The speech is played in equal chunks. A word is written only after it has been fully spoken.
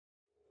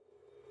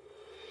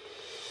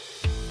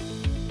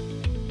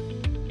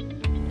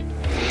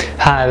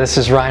Hi, this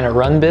is Ryan at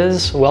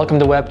Runbiz. Welcome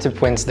to Web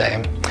Tip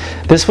Wednesday.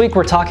 This week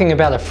we're talking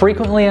about a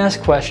frequently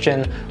asked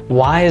question: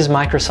 why is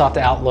Microsoft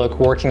Outlook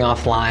working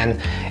offline,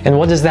 and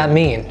what does that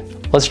mean?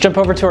 Let's jump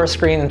over to our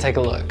screen and take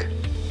a look.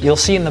 You'll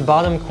see in the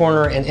bottom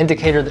corner an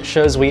indicator that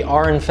shows we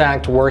are in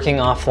fact working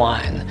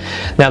offline.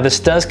 Now this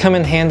does come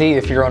in handy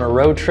if you're on a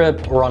road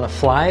trip or on a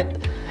flight.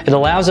 It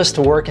allows us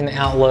to work in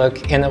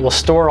Outlook, and it will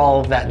store all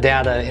of that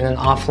data in an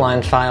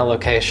offline file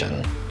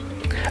location.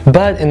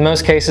 But in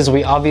most cases,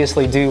 we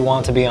obviously do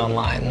want to be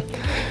online.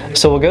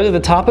 So we'll go to the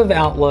top of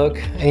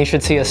Outlook, and you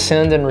should see a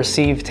Send and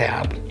Receive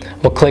tab.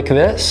 We'll click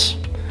this.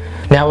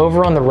 Now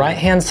over on the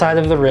right-hand side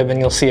of the ribbon,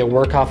 you'll see a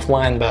Work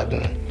Offline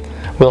button.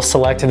 We'll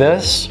select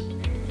this,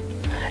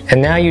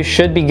 and now you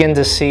should begin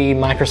to see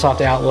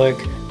Microsoft Outlook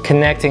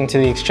connecting to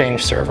the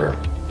Exchange server.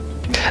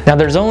 Now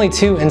there's only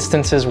two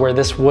instances where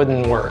this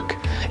wouldn't work.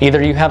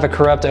 Either you have a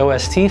corrupt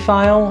OST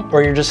file,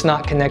 or you're just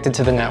not connected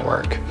to the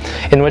network,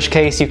 in which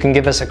case you can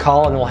give us a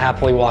call and we'll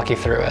happily walk you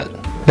through it.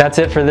 That's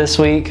it for this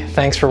week.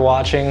 Thanks for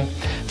watching.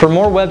 For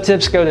more web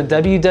tips, go to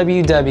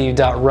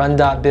www.run.biz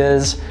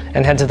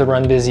and head to the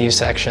Runbiz U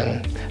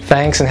section.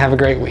 Thanks and have a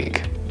great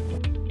week.